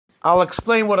I'll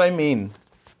explain what I mean.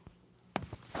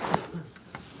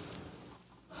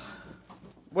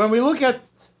 When we look at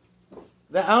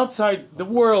the outside, the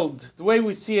world, the way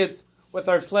we see it with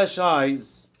our flesh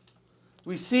eyes,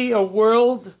 we see a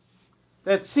world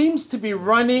that seems to be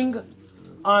running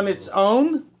on its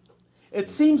own. It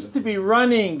seems to be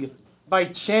running by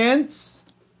chance.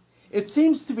 It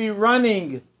seems to be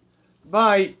running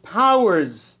by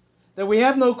powers that we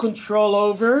have no control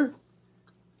over.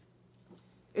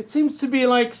 It seems to be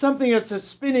like something that's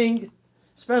spinning,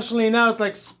 especially now, it's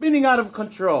like spinning out of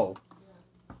control.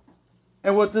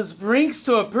 And what this brings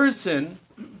to a person,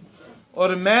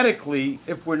 automatically,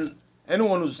 if we're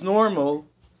anyone who's normal,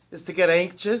 is to get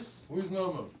anxious. Who's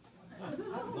normal?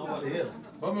 Nobody here.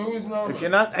 Mama, who's normal? If you're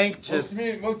not anxious,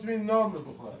 What's mean normal?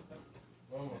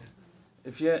 Normal.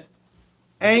 if you're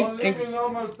Don't live in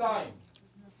normal time.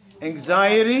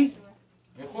 anxiety,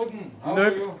 How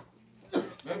are you?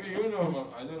 Maybe you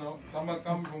normal. I don't know. Someone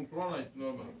coming from Corona, it's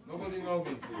normal. Nobody normal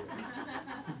here.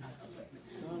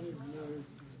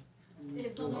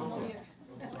 It's not normal here.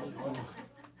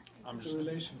 I'm just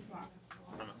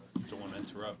don't want to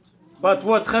interrupt. but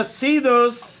what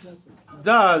Chasidus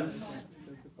does,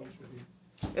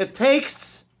 it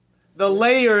takes the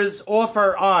layers off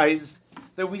our eyes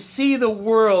that we see the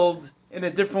world in a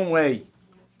different way.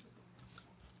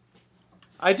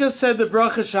 I just said the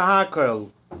bracha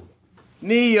shahakol,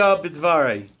 niya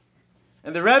b'dvarei.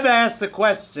 And the Rebbe asked the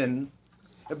question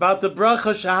about the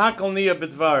bracha shahakol niya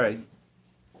b'dvarei.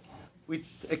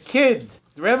 A kid,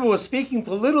 the Rebbe was speaking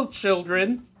to little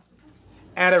children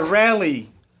at a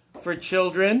rally for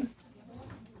children.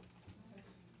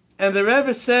 And the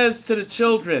Rebbe says to the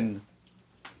children,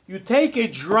 you take a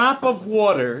drop of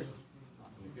water,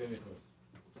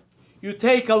 you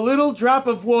take a little drop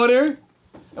of water,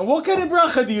 and what kind of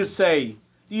bracha do you say?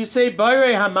 Do you say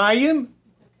Bayrei Hamayim?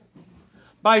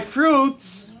 By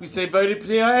fruits, we say Bayrei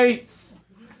Pnei Ha'etz.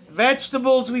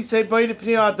 Vegetables, we say Bayrei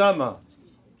Pnei Ha'adama.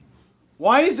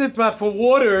 Why is it but for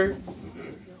water,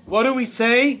 what do we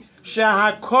say?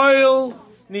 Shahakoil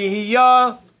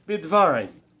Nihiya Bidvarei.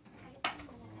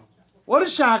 What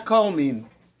does Shahakol mean?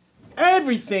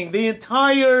 Everything, the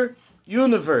entire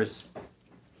universe.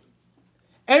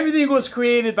 Everything was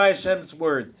created by Hashem's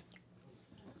word.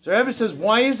 So Rebbe says,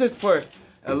 why is it for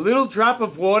a little drop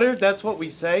of water? That's what we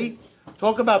say.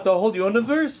 Talk about the whole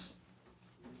universe.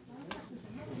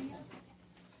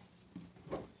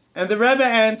 And the Rebbe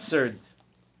answered,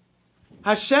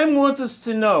 Hashem wants us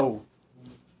to know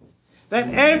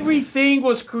that everything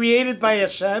was created by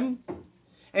Hashem,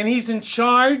 and He's in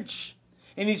charge,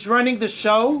 and He's running the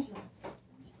show.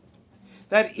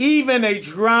 That even a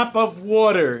drop of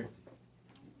water,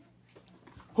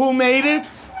 who made it?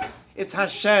 It's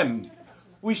Hashem.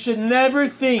 We should never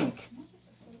think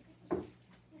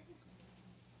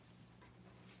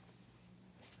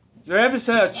the Rebbe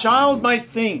said a child might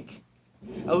think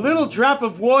a little drop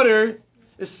of water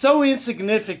is so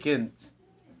insignificant,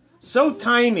 so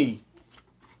tiny.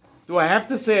 Do I have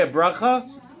to say a bracha?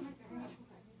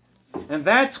 And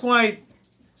that's why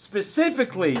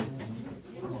specifically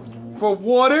for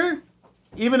water,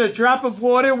 even a drop of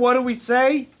water, what do we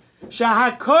say?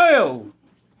 Shahakoil,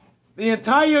 the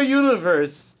entire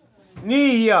universe,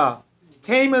 Niya,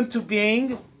 came into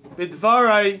being,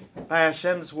 Bidvarai, by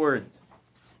Hashem's word.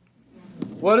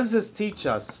 What does this teach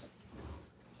us?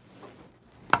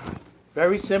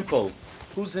 Very simple.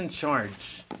 Who's in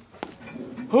charge?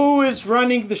 Who is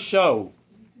running the show?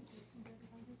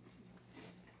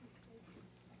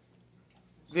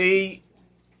 The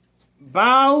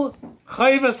Baal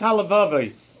Chayvas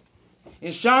Halavavos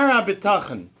in Shara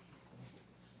Bitachon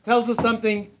tells us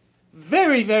something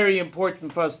very, very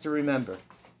important for us to remember.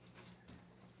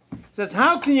 It says,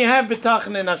 how can you have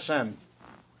Bitachon in Hashem?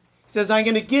 He says, I'm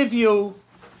going to give you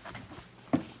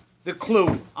the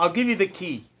clue. I'll give you the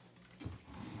key.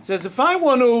 He says, if I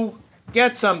want to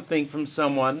get something from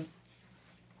someone,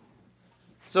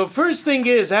 so first thing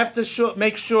is, I have to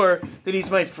make sure that he's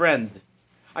my friend.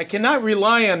 I cannot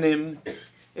rely on him.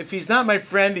 If he's not my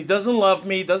friend, he doesn't love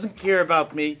me, doesn't care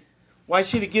about me, why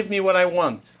should he give me what I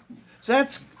want? So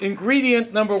that's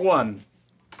ingredient number one.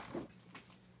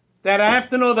 That I have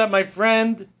to know that my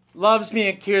friend loves me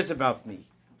and cares about me.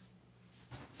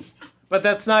 But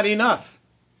that's not enough.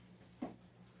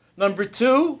 Number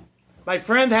two, my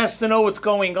friend has to know what's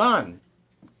going on.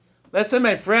 Let's say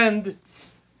my friend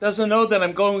doesn't know that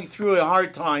I'm going through a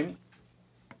hard time,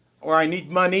 or I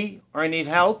need money, or I need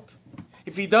help.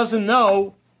 If he doesn't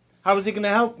know, how is he going to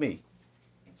help me?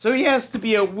 So he has to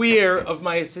be aware of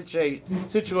my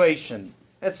situation.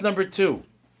 That's number two.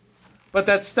 But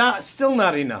that's still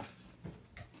not enough.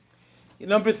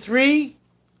 Number three,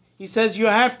 He says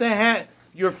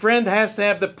your friend has to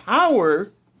have the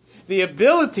power, the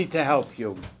ability to help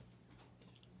you.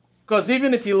 Because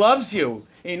even if he loves you,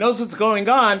 he knows what's going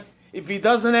on, if he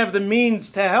doesn't have the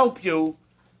means to help you,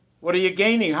 what are you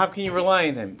gaining? How can you rely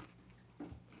on him?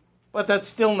 But that's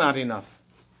still not enough.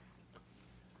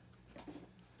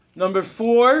 Number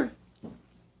 4,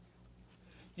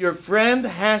 your friend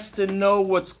has to know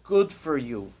what's good for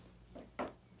you.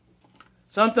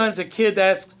 Sometimes a kid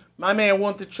asks, Mommy, I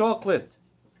want the chocolate.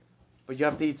 But you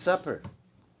have to eat supper.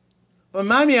 But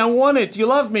Mommy, I want it. You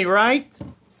love me, right?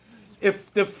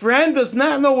 If the friend does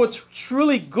not know what's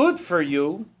truly good for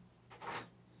you,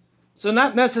 so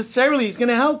not necessarily he's going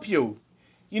to help you.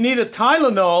 You need a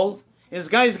Tylenol, and this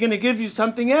guy's going to give you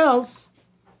something else.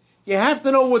 You have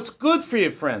to know what's good for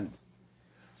your friend.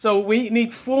 So we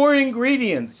need 4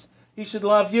 ingredients. He should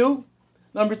love you.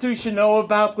 Number 2, he should know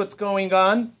about what's going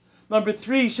on. Number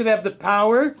 3, he should have the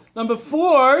power. Number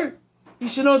 4, he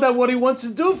should know that what he wants to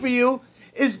do for you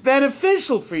is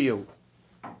beneficial for you.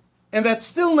 And that's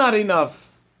still not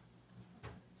enough,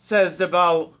 says the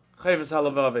Baal Chovos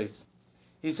HaLevaves.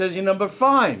 He says, number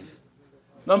 5.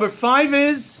 Number 5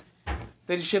 is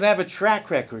that he should have a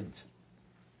track record.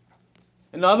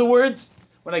 In other words,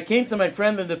 when I came to my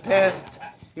friend in the past,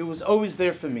 he was always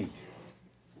there for me.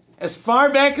 As far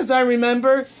back as I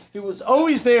remember, he was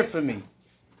always there for me.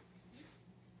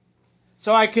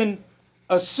 So I can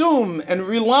assume and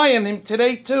rely on him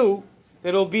today too,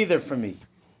 that he'll be there for me.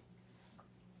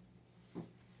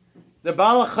 The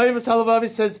Baal Chovos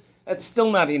HaLevaves says that's still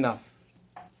not enough.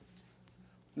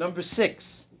 Number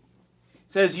 6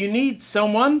 says you need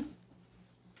someone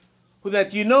who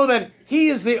that you know that he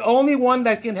is the only one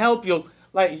that can help you.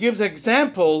 Like he gives an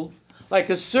example, like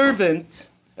a servant,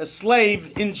 a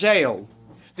slave in jail.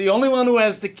 The only one who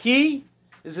has the key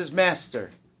is his master.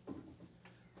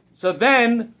 So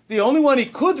then, the only one he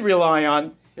could rely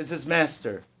on is his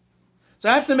master. So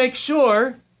I have to make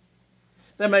sure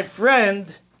that my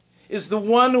friend is the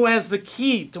one who has the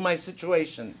key to my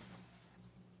situation.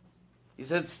 He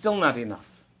said, it's still not enough.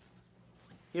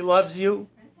 He loves you.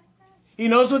 He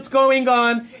knows what's going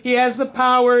on. He has the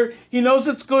power. He knows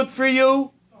it's good for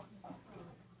you.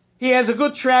 He has a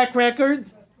good track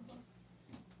record.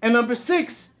 And number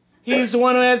 6, he's the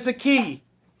one who has the key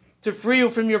to free you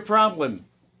from your problem.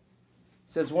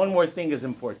 He says one more thing is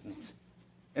important,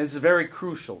 and it's very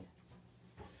crucial.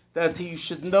 That you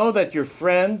should know that your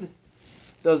friend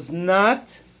does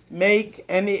not make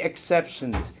any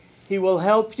exceptions. He will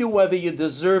help you whether you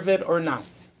deserve it or not.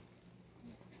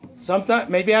 Sometimes,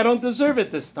 maybe I don't deserve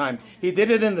it this time. He did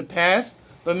it in the past,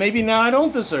 but maybe now I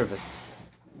don't deserve it.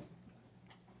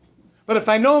 But if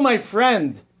I know my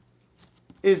friend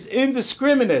is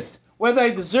indiscriminate, whether I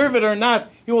deserve it or not,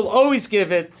 he will always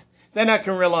give it, then I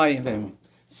can rely on him.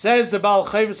 Says the Baal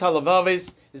Chovos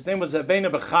HaLevaves, his name was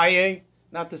Rabbeinu Bechaye,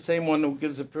 not the same one who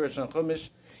gives a Pirush on Chumash.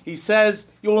 He says,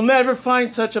 you will never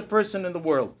find such a person in the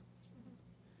world.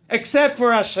 Except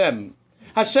for Hashem.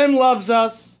 Hashem loves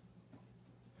us.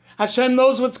 Hashem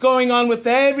knows what's going on with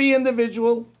every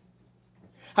individual.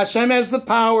 Hashem has the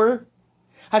power.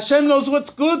 Hashem knows what's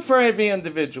good for every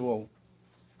individual.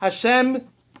 Hashem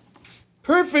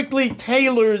perfectly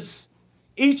tailors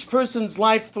each person's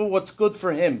life to what's good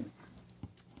for him.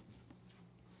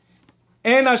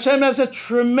 And Hashem has a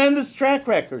tremendous track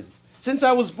record. Since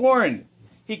I was born,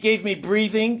 He gave me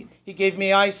breathing, He gave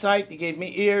me eyesight, He gave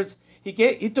me ears,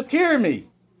 He took care of me.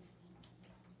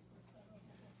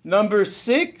 Number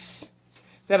 6,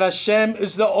 that Hashem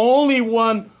is the only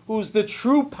one who's the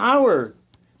true power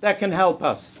that can help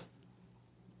us.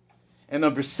 And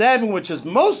number 7, which is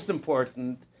most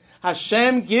important,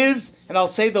 Hashem gives, and I'll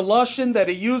say the lashon that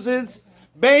He uses,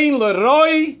 Bein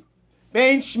l'roi,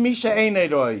 bein shmisha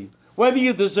ein roi. Whether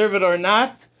you deserve it or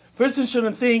not, a person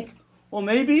shouldn't think, well,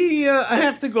 maybe I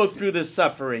have to go through this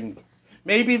suffering.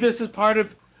 Maybe this is part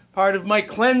of my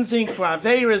cleansing for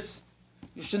Averis.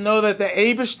 You should know that the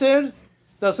Eibishter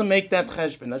doesn't make that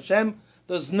cheshbon. Hashem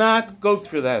does not go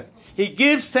through that. He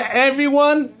gives to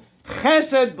everyone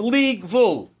chesed bli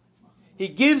gvul. He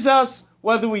gives us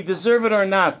whether we deserve it or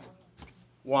not.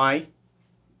 Why?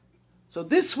 So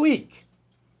this week,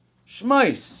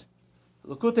 Shmos,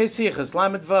 L'kutei Sichos,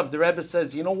 Lamed Vav, the Rebbe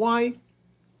says, you know why?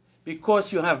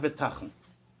 Because you have Bitachon.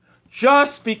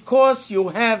 Just because you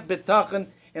have Bitachon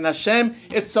in Hashem,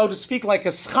 it's so to speak like a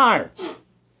schar,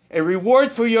 a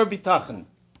reward for your Bitachon.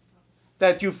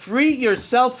 That you free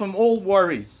yourself from all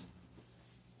worries.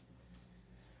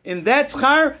 In that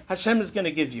schar, Hashem is going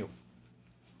to give you.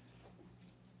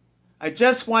 I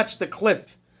just watched a clip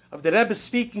of the Rebbe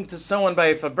speaking to someone by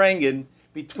a Fabrengen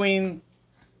between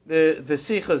the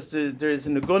Sichos. There is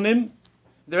an Ugunim,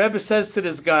 The Rebbe says to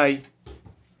this guy,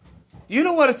 do you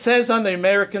know what it says on the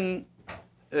American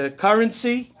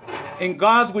currency? In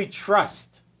God we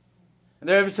trust. And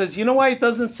the Rebbe says, you know why it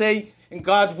doesn't say in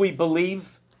God we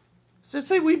believe? It says,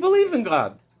 say we believe in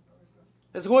God.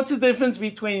 So what's the difference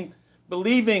between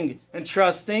believing and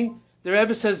trusting? The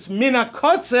Rebbe says, mina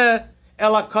kotze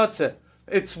ela kotze.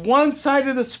 It's one side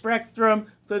of the spectrum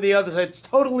to the other side. It's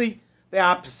totally the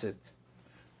opposite.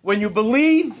 When you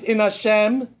believe in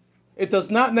Hashem, it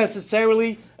does not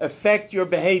necessarily affect your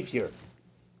behavior.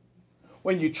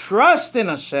 When you trust in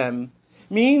Hashem,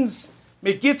 means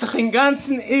mit gitzach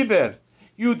ganzen iber.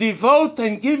 You devote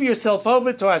and give yourself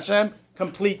over to Hashem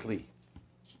completely.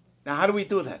 Now, how do we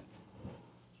do that?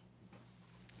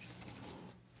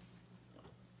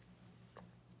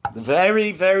 The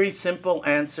very, very simple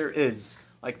answer is,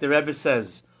 like the Rebbe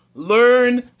says,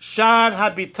 learn Shar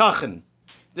HaBitachon.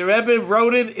 The Rebbe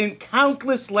wrote it in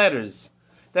countless letters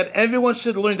that everyone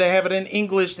should learn. They have it in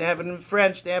English, they have it in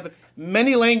French, they have it in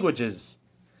many languages.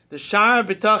 The Shar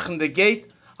HaBitachon, the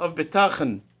gate of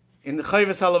Bitachon, in the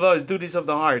Chayvas Halavos, duties of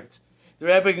the heart. The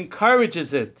Rebbe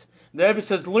encourages it. The Rebbe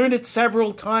says, learn it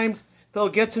several times till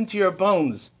it gets into your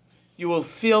bones. You will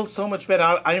feel so much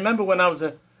better. I remember when I was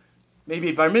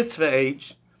maybe bar mitzvah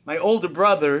age, my older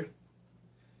brother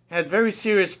had very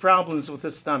serious problems with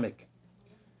his stomach.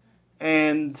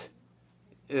 And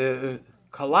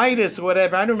colitis or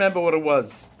whatever, I don't remember what it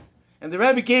was. And the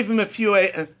Rebbe gave him a few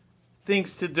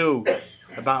things to do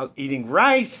about eating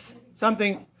rice,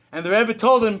 something. And the Rebbe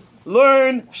told him,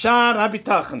 learn Shar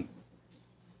HaBitachon.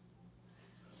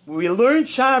 When we learn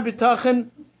Shar HaBitachon,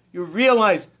 you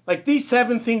realize, like these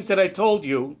 7 things that I told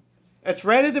you, it's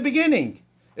right at the beginning.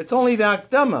 It's only the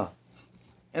Akdama.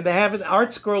 And they have an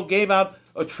Art Scroll gave out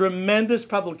a tremendous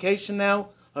publication now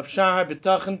of Shar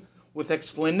HaBitachon with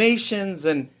explanations,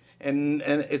 and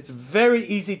it's very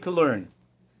easy to learn.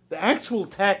 The actual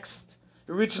text,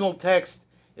 the original text,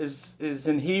 is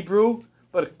in Hebrew,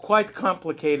 but quite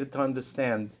complicated to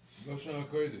understand. Lashon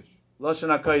HaKodesh.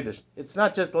 Lashon HaKodesh. It's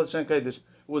not just Lashon HaKodesh. It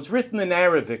was written in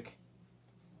Arabic,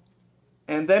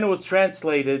 and then it was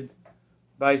translated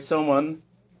by someone,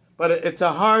 but it's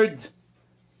a hard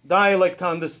dialect to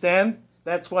understand.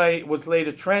 That's why it was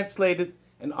later translated,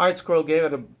 and Art Scroll gave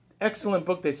it an excellent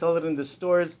book. They sell it in the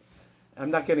stores.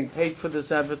 I'm not getting paid for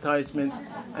this advertisement.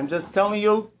 I'm just telling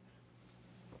you,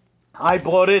 I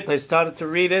bought it. I started to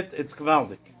read it. It's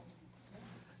gewaldig.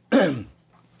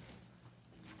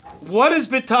 What is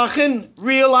Bitachon?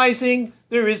 Realizing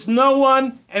there is no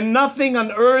one and nothing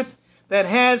on earth that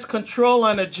has control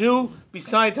on a Jew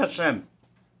besides Hashem.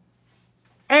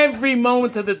 Every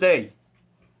moment of the day.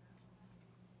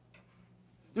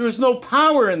 There is no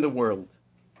power in the world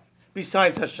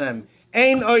besides Hashem.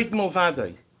 Ein oid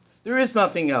milvadoi. There is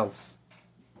nothing else.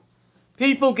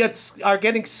 People are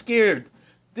getting scared.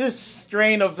 This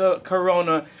strain of the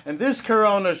corona and this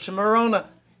corona, Shemarona,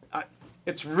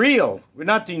 it's real. We're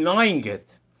not denying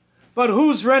it. But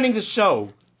who's running the show?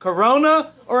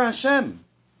 Corona or Hashem?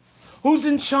 Who's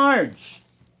in charge?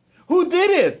 Who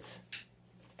did it?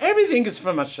 Everything is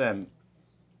from Hashem.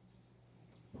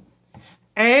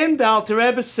 And the Alter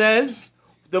Rebbe says,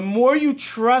 the more you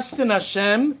trust in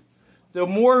Hashem, the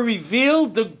more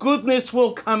revealed the goodness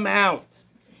will come out.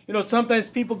 You know, sometimes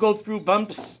people go through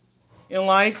bumps in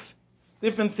life,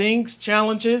 different things,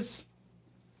 challenges.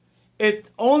 It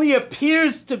only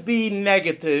appears to be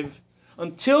negative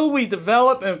until we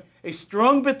develop a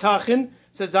strong bitachon,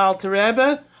 says Alter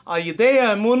Rebbe, al yedei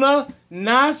amuna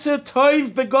nasa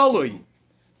toiv begolui.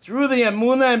 Through the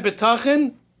amuna and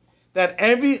bitachon, that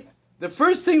the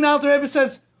first thing the Alter Rebbe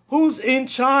says, who's in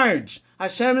charge?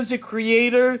 Hashem is a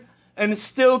creator and is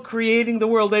still creating the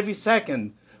world every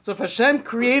second. So if Hashem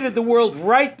created the world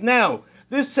right now,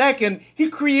 this second, He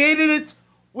created it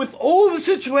with all the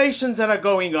situations that are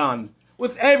going on,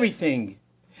 with everything.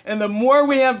 And the more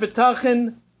we have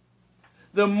bitachon,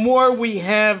 the more we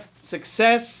have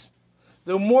success,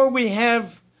 the more we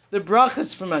have the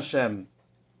brachas from Hashem.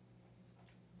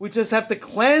 We just have to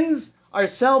cleanse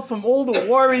ourselves from all the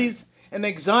worries and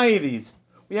anxieties.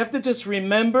 We have to just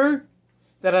remember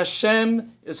that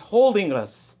Hashem is holding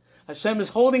us. Hashem is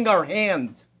holding our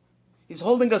hand. He's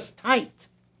holding us tight.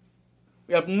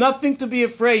 We have nothing to be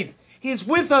afraid. He's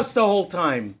with us the whole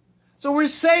time. So we're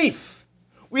safe.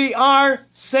 We are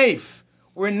safe.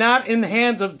 We're not in the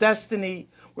hands of destiny.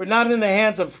 We're not in the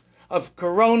hands of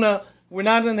corona. We're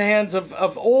not in the hands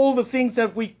of all the things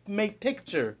that we may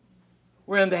picture.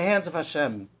 We're in the hands of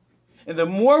Hashem. And the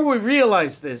more we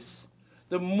realize this,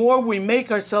 the more we make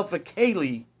ourselves a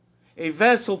keli, a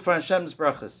vessel for Hashem's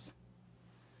brachas.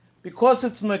 Because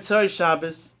it's Motzei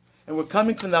Shabbos, and we're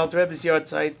coming from the Alter Rebbe's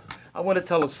yahrzeit, I want to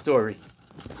tell a story.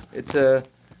 It's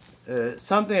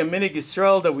something, a minig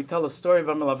Yisrael, that we tell a story of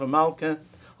Amalav Malka.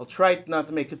 I'll try not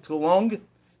to make it too long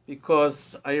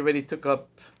because I already took up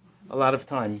a lot of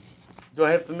time. Do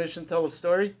I have permission to tell a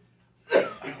story? I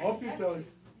hope you tell it.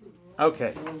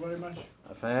 Okay. Thank you very much.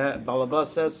 If Balabas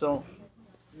says so.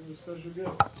 You're a special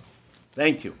guest.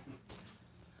 Thank you.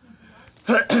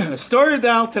 Story of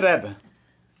the Alter Rebbe.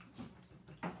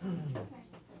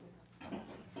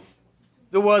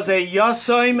 There was a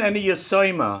Yasoim and a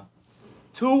Yasoima,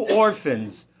 two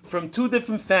orphans from two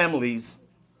different families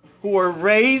who were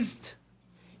raised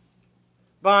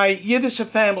by Yiddish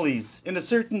families in a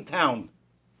certain town.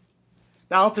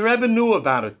 The Alter Rebbe knew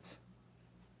about it.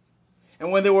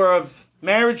 And when they were of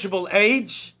marriageable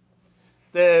age,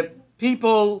 the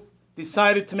people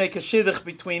decided to make a shidduch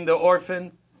between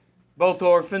both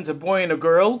orphans, a boy and a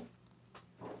girl.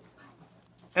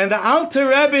 And the Alter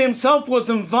Rebbe himself was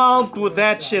involved with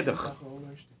that shidduch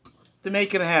to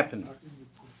make it happen.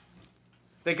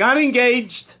 They got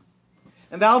engaged,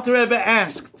 and the Alter Rebbe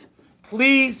asked,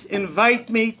 please invite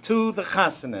me to the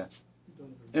chasana.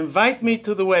 Invite me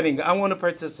to the wedding. I want to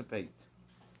participate.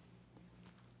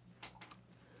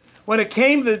 When it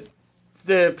came to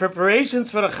the preparations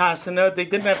for the chasana, they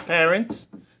didn't have parents.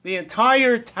 The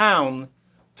entire town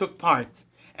took part.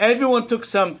 Everyone took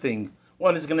something.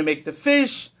 One is going to make the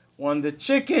fish, one the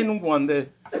chicken, one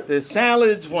the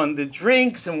salads, one the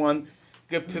drinks, and one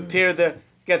get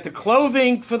the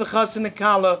clothing for the chasana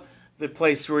kala, the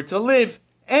place where to live.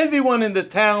 Everyone in the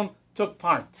town took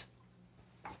part.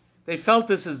 They felt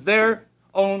this is their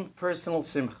own personal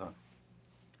simcha.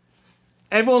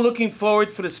 Everyone looking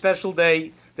forward for the special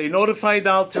day. They notified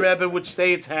the Alter Rebbe which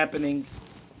day it's happening.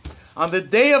 On the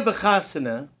day of the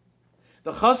chasana,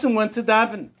 the chassan went to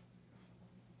daven.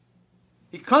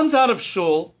 He comes out of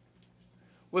shul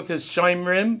with his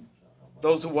shomrim,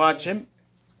 those who watch him,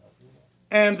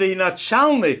 and the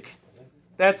nachalnik,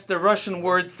 that's the Russian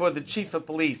word for the chief of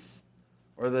police,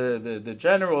 or the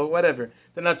general, or whatever.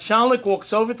 The nachalnik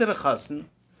walks over to the chassan,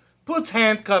 puts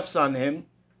handcuffs on him,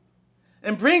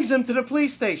 and brings him to the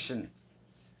police station.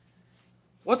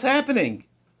 What's happening?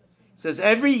 He says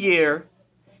every year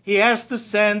he has to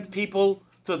send people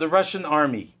to the Russian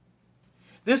army.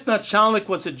 This nachalnik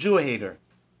was a Jew hater.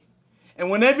 And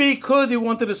whenever he could, he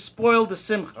wanted to spoil the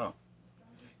simcha.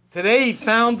 Today he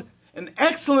found an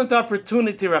excellent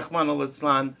opportunity, Rahman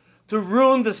al-Islam, to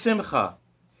ruin the simcha.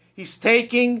 He's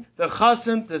taking the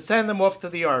chassan to send them off to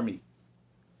the army.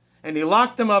 And he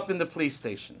locked them up in the police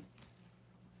station.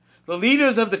 The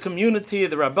leaders of the community,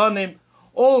 the Rabbanim,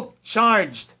 all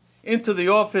charged into the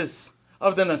office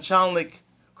of the nachalnik,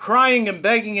 crying and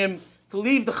begging him to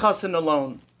leave the chassan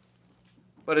alone.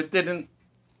 But it didn't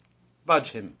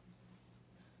budge him.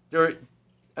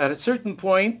 At a certain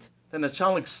point, the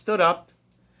nachalnik stood up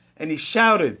and he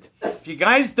shouted, if you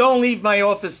guys don't leave my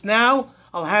office now,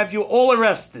 I'll have you all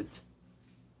arrested.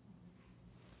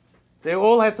 They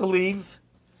all had to leave.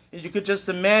 And you could just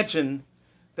imagine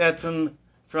that from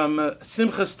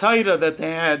Simchas Torah that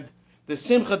they had, the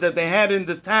simcha that they had in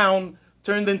the town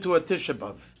turned into a Tisha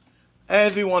B'Av.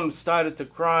 Everyone started to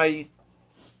cry.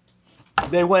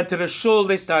 They went to the shul,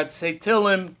 they started to say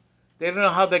Tillim. They don't know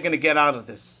how they're going to get out of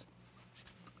this.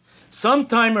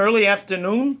 Sometime early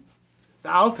afternoon,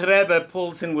 the Alter Rebbe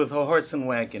pulls in with a horse and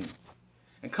wagon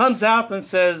and comes out and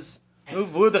says,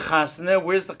 where's the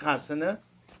chasana?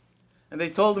 And they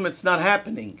told him it's not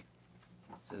happening.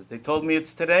 He says, they told me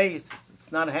it's today. He says,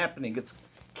 it's not happening. It's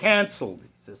canceled.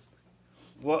 He says,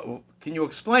 what? Can you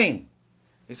explain?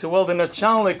 He said, well, the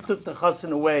nachalnik took the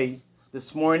chassan away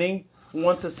this morning and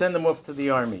wants to send him off to the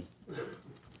army.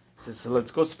 He says, so let's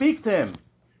go speak to him.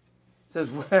 He says,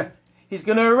 he's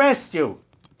going to arrest you.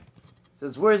 He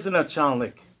says, where's the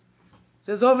nachalnik? He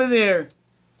says, over there.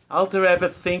 Alter Rebbe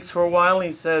thinks for a while.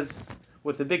 He says,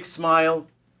 with a big smile,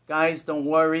 guys, don't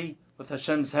worry. With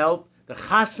Hashem's help, the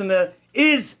chasana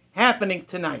is happening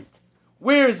tonight.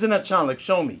 Where is the nachalnik?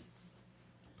 Show me.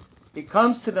 He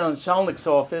comes to the nachalnik's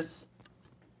office.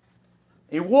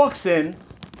 He walks in.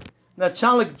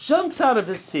 Nachalnik jumps out of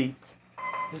his seat,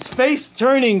 his face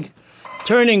turning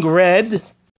red.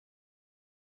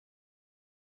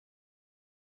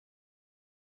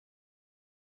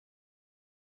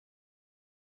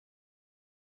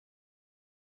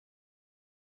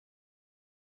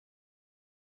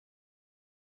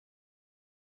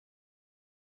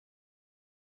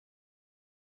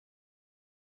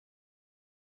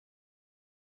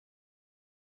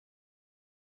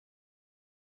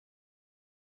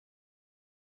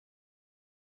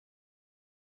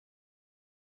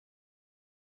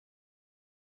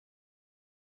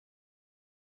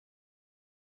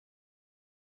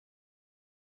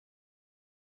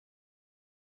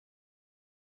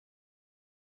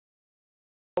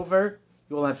 over,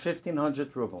 you will have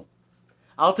 1,500 ruble.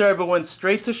 Alter Rebbe went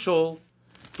straight to shul,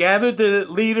 gathered the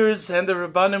leaders and the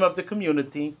rabbanim of the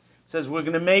community, says, we're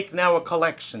going to make now a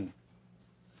collection.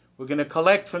 We're going to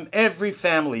collect from every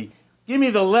family. Give me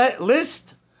the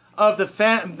list of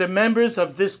the members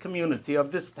of this community,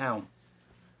 of this town.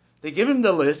 They give him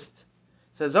the list.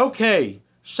 Says, okay,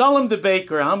 Shalom the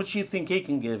baker, how much do you think he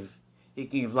can give? He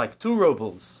can give like 2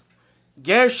 rubles.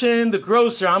 Gershon the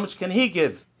grocer, how much can he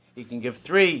give? He can give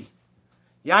 3.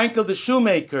 Yankel the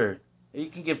shoemaker, he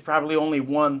can give probably only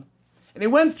 1. And he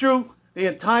went through the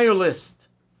entire list.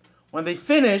 When they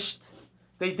finished,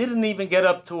 they didn't even get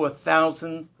up to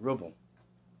 1,000 ruble.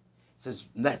 He says,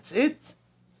 that's it?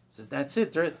 He says, that's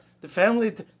it. The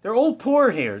family, they're all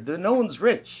poor here. No one's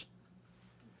rich.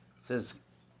 He says,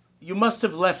 you must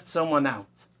have left someone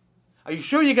out. Are you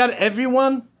sure you got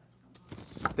everyone?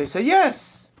 They say,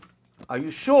 yes. Are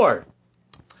you sure?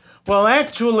 Well,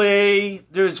 actually,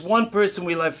 there's one person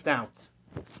we left out.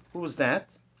 Who was that?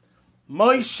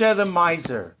 Moshe the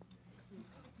miser.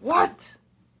 What?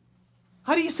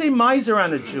 How do you say miser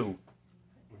on a Jew?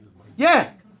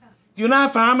 Yeah. Do you know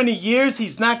for how many years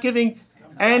he's not giving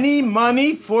any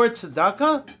money for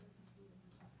tzedakah?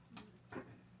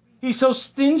 He's so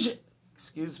stingy.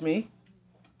 Excuse me.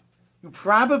 You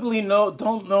probably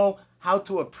don't know how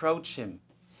to approach him.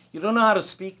 You don't know how to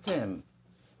speak to him.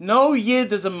 No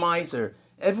Yid is a miser.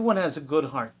 Everyone has a good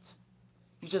heart.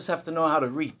 You just have to know how to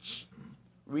reach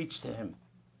to him.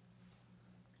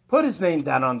 Put his name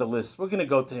down on the list. We're going to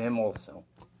go to him also.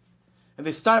 And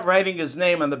they start writing his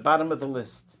name on the bottom of the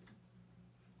list.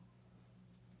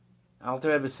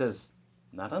 Alter Rebbe says,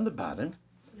 not on the bottom.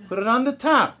 Put it on the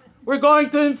top. We're going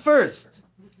to him first.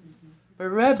 But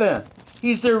Rebbe,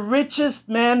 he's the richest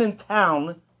man in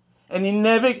town, and he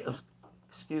never...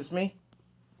 Excuse me?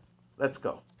 Let's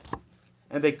go.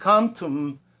 And they come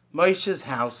to Moshe's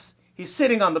house. He's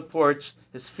sitting on the porch,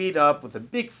 his feet up, with a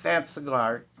big fat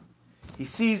cigar. He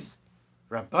sees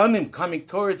Rabbanim coming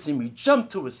towards him. He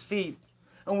jumps to his feet,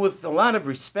 and with a lot of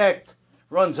respect,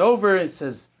 runs over and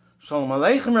says, Shalom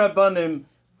Aleichem Rabbanim,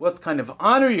 what kind of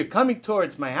honor you're coming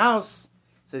towards my house?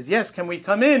 He says, yes, can we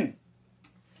come in?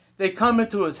 They come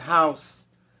into his house.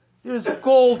 There's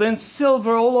gold and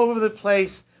silver all over the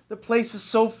place. The place is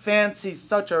so fancy,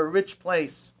 such a rich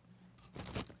place.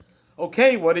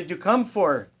 Okay, what did you come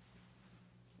for?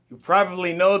 You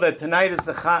probably know that tonight is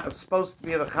supposed to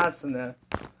be the chasana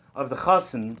of the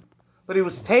chassan, but he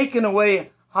was taken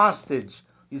away hostage.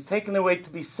 He was taken away to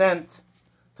be sent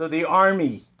to the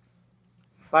army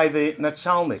by the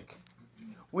Nachalnik.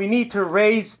 We need to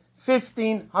raise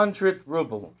 1,500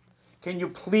 ruble. Can you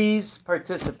please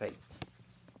participate?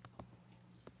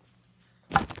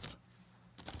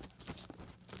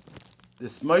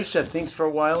 This Moshe thinks for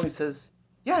a while and he says,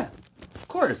 yeah, of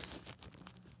course.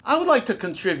 I would like to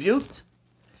contribute.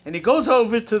 And he goes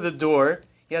over to the door.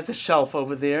 He has a shelf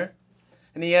over there.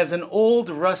 And he has an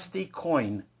old rusty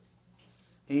coin.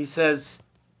 And he says,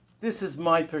 this is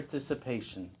my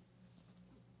participation.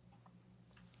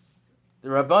 The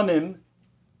Rabbanim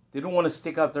didn't want to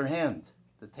stick out their hand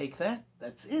to take that.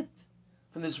 That's it.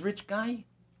 From this rich guy.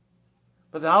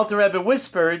 But the Alter Rebbe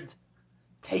whispered,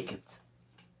 take it.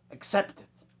 Accept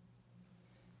it.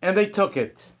 And they took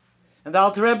it. And the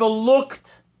Alter Rebbe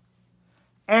looked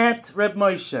at Reb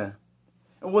Moshe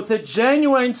and with a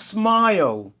genuine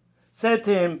smile said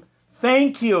to him,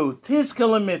 thank you,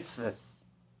 Tizkel mitzvahs.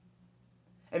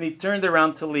 And he turned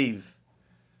around to leave.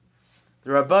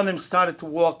 The Rabbanim started to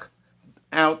walk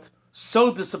out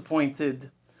so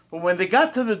disappointed. But when they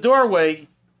got to the doorway,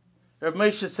 Reb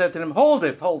Moshe said to them, hold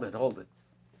it.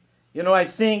 You know, I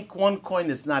think 1 coin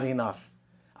is not enough.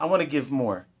 I want to give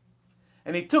more.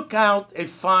 And he took out a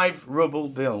 5 ruble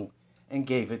bill and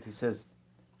gave it. He says,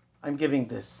 I'm giving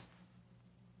this.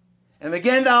 And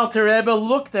again, the Alter Rebbe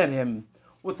looked at him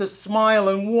with a smile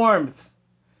and warmth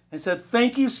and said,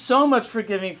 thank you so much for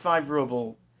giving 5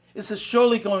 ruble. This is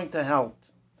surely going to help.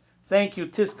 Thank you,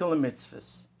 Tizkel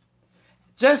mitzvahs.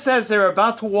 Just as they're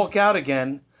about to walk out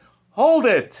again, hold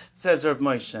it, says Reb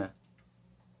Moshe.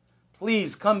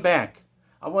 Please come back.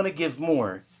 I want to give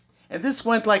more. And this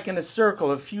went like in a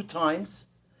circle a few times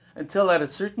until at a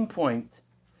certain point,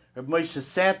 Reb Moshe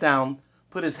sat down,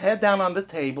 put his head down on the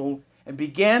table, and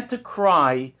began to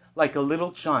cry like a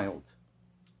little child.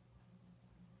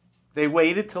 They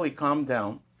waited till he calmed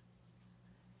down.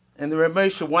 And the Reb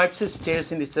Moshe wipes his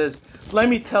tears and he says, let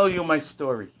me tell you my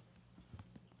story.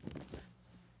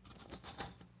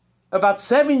 About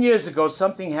 7 years ago,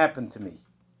 something happened to me.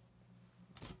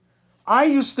 I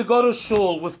used to go to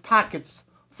shul with pockets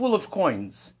full of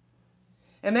coins.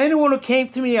 And anyone who came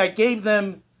to me, I gave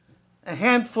them a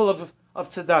handful of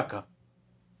tzedakah.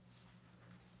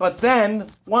 But then,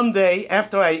 one day,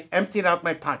 after I emptied out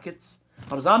my pockets,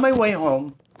 I was on my way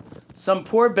home. Some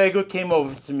poor beggar came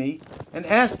over to me and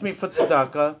asked me for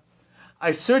tzedakah.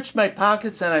 I searched my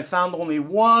pockets and I found only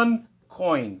one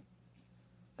coin.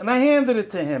 And I handed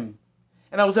it to him.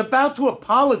 And I was about to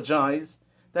apologize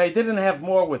that I didn't have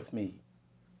more with me.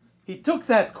 He took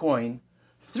that coin,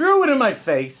 threw it in my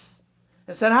face,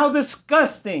 and said, "How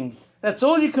disgusting! That's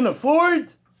all you can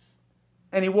afford?"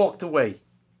 And he walked away.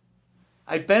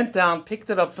 I bent down, picked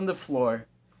it up from the floor,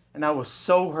 and I was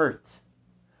so hurt.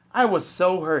 I was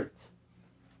so hurt.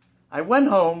 I went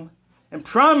home and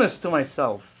promised to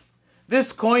myself,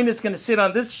 this coin is going to sit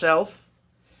on this shelf,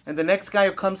 and the next guy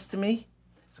who comes to me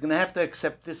is going to have to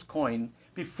accept this coin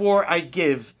before I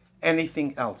give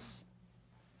anything else.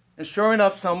 And sure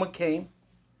enough, someone came.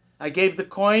 I gave the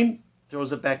coin,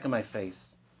 throws it back in my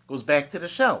face, goes back to the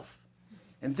shelf.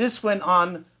 And this went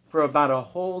on for about a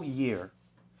whole year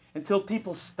until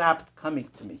people stopped coming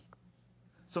to me.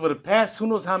 So for the past who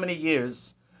knows how many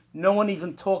years, no one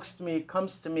even talks to me,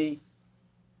 comes to me.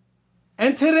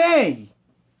 And today,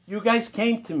 you guys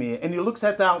came to me, and he looks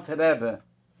at the Alter Rebbe.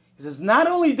 He says, not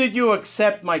only did you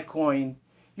accept my coin,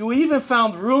 you even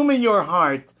found room in your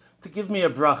heart to give me a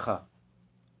bracha.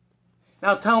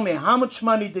 Now tell me, how much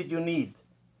money did you need?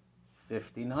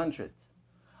 1,500.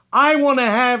 I want to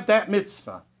have that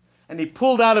mitzvah. And he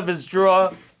pulled out of his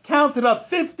drawer, counted up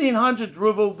 1,500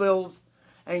 ruble bills,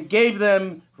 and gave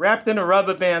them, wrapped in a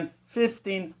rubber band,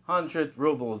 1,500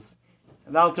 rubles.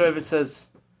 And the Alter Rebbe says,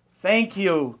 thank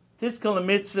you, Tiskel and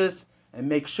mitzvahs, and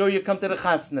make sure you come to the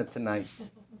chasna tonight.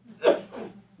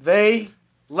 They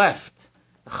left.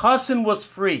 The chassan was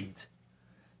freed.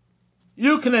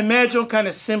 You can imagine what kind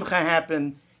of simcha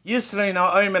happened. Yisrael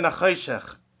ha'oim and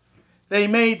ha'choshech. They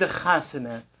made the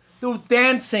chasana. They were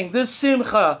dancing. This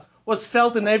simcha was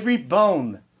felt in every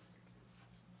bone.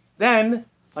 Then,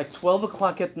 like 12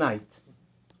 o'clock at night,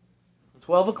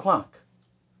 12 o'clock,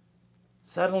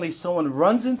 suddenly someone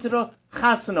runs into the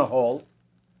chasana hall,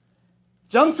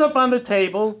 jumps up on the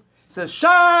table, says,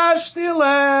 Shash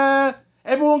stille,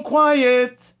 everyone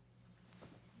quiet.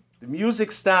 The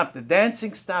music stopped, the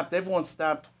dancing stopped, everyone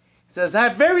stopped. He says, I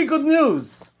have very good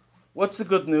news. What's the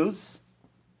good news?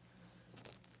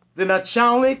 The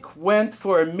Nachalnik went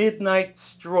for a midnight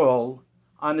stroll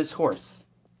on his horse.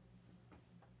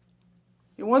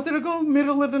 He wanted to go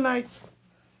middle of the night.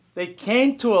 They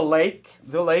came to a lake,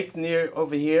 the lake near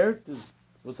over here, this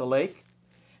was a lake,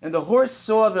 and the horse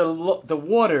saw the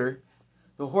water.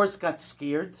 The horse got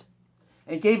scared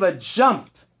and gave a jump,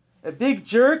 a big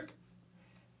jerk,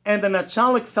 and the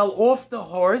Nachalnik fell off the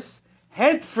horse,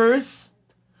 head first,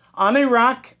 on a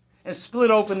rock, and split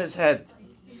open his head.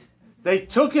 They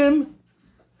took him.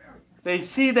 They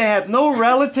see they had no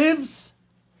relatives.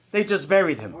 They just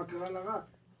buried him.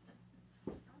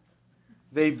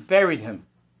 They buried him.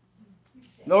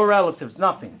 No relatives,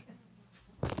 nothing.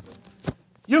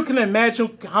 You can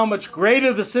imagine how much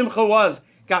greater the simcha was.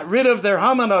 Got rid of their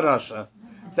Hamana Rasha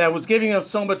that was giving them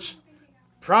so much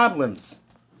problems.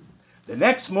 The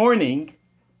next morning,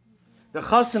 the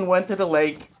chassan went to the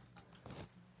lake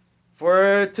to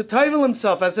toivel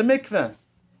himself as a mikveh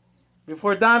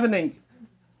before davening.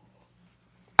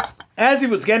 As he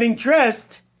was getting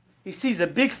dressed, he sees a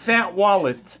big fat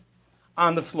wallet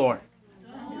on the floor.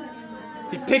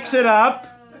 He picks it up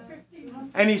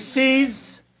and he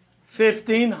sees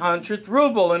 1,500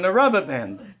 ruble in a rubber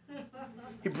band.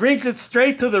 He brings it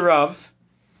straight to the Rav.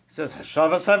 He says,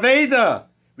 Hashavas Haveda,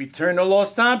 return a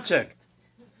lost object.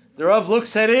 The Rav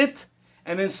looks at it,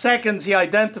 and in seconds he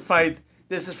identified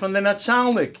this is from the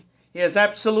Nachalnik. He has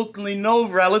absolutely no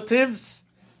relatives.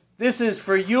 This is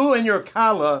for you and your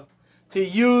Kala to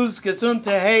use Gesund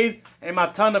Tehed, a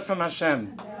matana from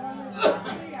Hashem.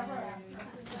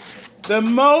 The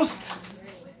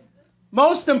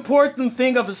most important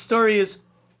thing of the story is,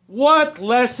 what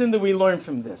lesson do we learn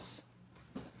from this?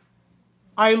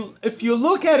 If you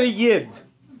look at a Yid,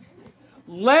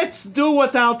 let's do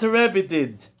what Alter Rebbe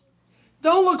did.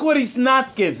 Don't look what he's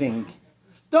not giving.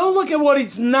 Don't look at what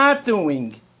he's not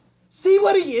doing. See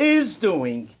what he is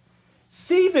doing.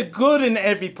 See the good in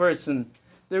every person.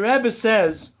 The Rebbe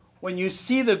says, when you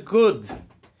see the good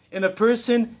in a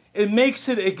person, it makes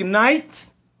it ignite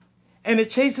and it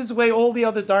chases away all the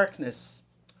other darkness.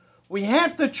 We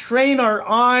have to train our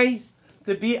eye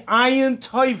to be ayin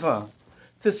toiva,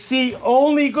 to see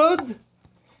only good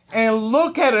and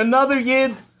look at another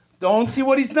Yid. Don't see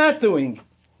what he's not doing.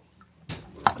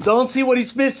 Don't see what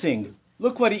he's missing.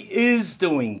 Look what he is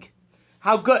doing.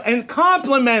 How good. And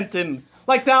compliment him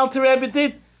like the Alter Rebbe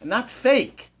did. And not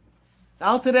fake. The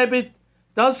Alter Rebbe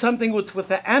does something with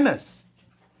the emes.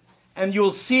 and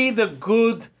you'll see the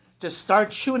good just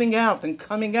start shooting out and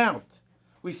coming out.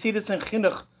 We see this in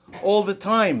Chinuch all the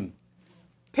time.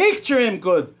 Picture him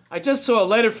good. I just saw a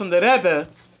letter from the Rebbe.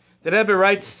 The Rebbe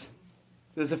writes,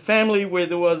 there's a family where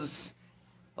there was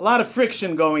a lot of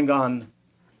friction going on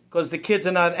because the kids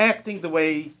are not acting the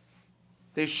way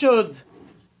they should.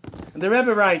 And the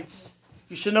Rebbe writes,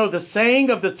 you should know the saying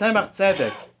of the Tzemach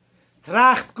Tzedek,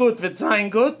 Tracht gut wird sein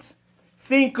gut,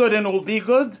 think good and it will be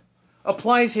good,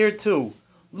 applies here too.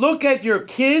 Look at your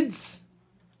kids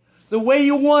the way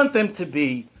you want them to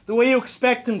be, the way you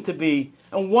expect them to be,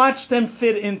 and watch them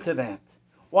fit into that.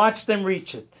 Watch them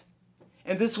reach it.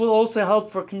 And this will also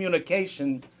help for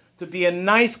communication, to be a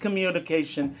nice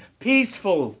communication,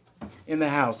 peaceful in the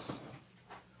house.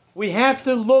 We have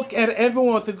to look at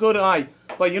everyone with a good eye.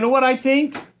 But you know what I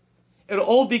think? It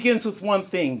all begins with one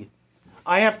thing.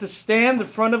 I have to stand in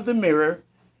front of the mirror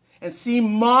and see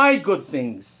my good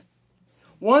things.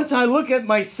 Once I look at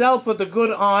myself with a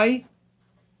good eye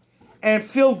and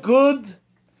feel good,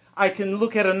 I can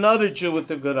look at another Jew with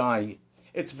a good eye.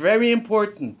 It's very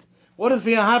important. What is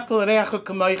v'ahavta l'reacha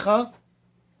kamocha?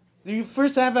 You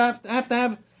first have to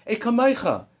have a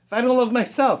kamocha. If I don't love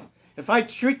myself, if I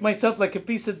treat myself like a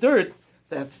piece of dirt,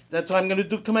 that's what I'm going to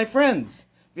do to my friends.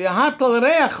 V'ahavta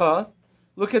l'reacha,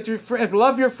 look at your friend,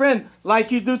 love your friend like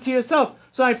you do to yourself.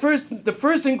 So the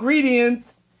first ingredient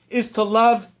is to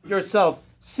love yourself.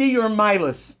 See your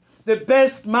milas. The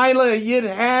best mila a yid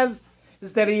has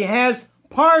is that he has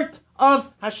part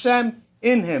of Hashem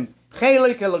in him.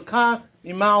 Chelik elokah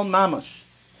mimal mamash.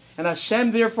 And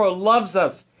Hashem therefore loves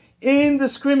us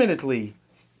indiscriminately,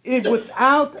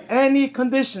 without any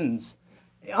conditions.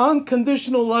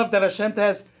 Unconditional love that Hashem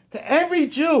has to every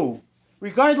Jew,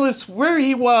 regardless where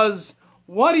he was,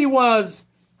 what he was,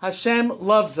 Hashem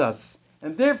loves us.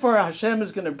 And therefore Hashem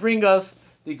is going to bring us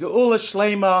the Geula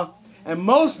Shlema. And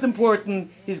most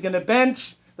important, He's going to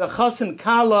bench the Chas and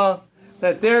Kala,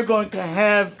 that they're going to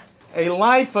have a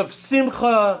life of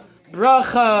Simcha,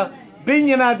 Bracha,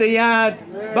 Binyan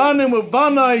Adayad, Banim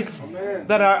Ubanois,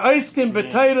 that are Oiskim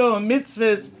B'Torah and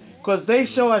Mitzvahs, because they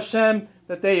show Hashem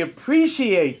that they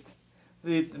appreciate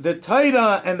the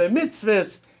Torah and the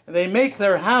Mitzvahs, and they make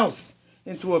their house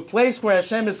into a place where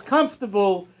Hashem is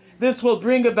comfortable. This will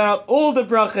bring about all the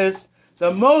brachas.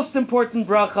 The most important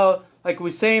bracha, like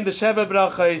we say in the Sheva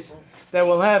Brachas, that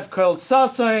will have Kel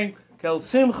Sasain, Kel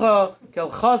Simcha, Kel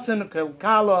Chasen, Kel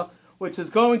Kala, which is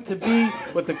going to be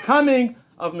with the coming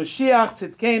of Mashiach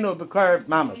Tzidkenu B'Karev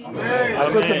Mamash.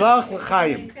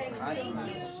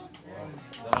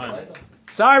 Amen.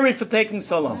 Sorry for taking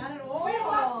so long.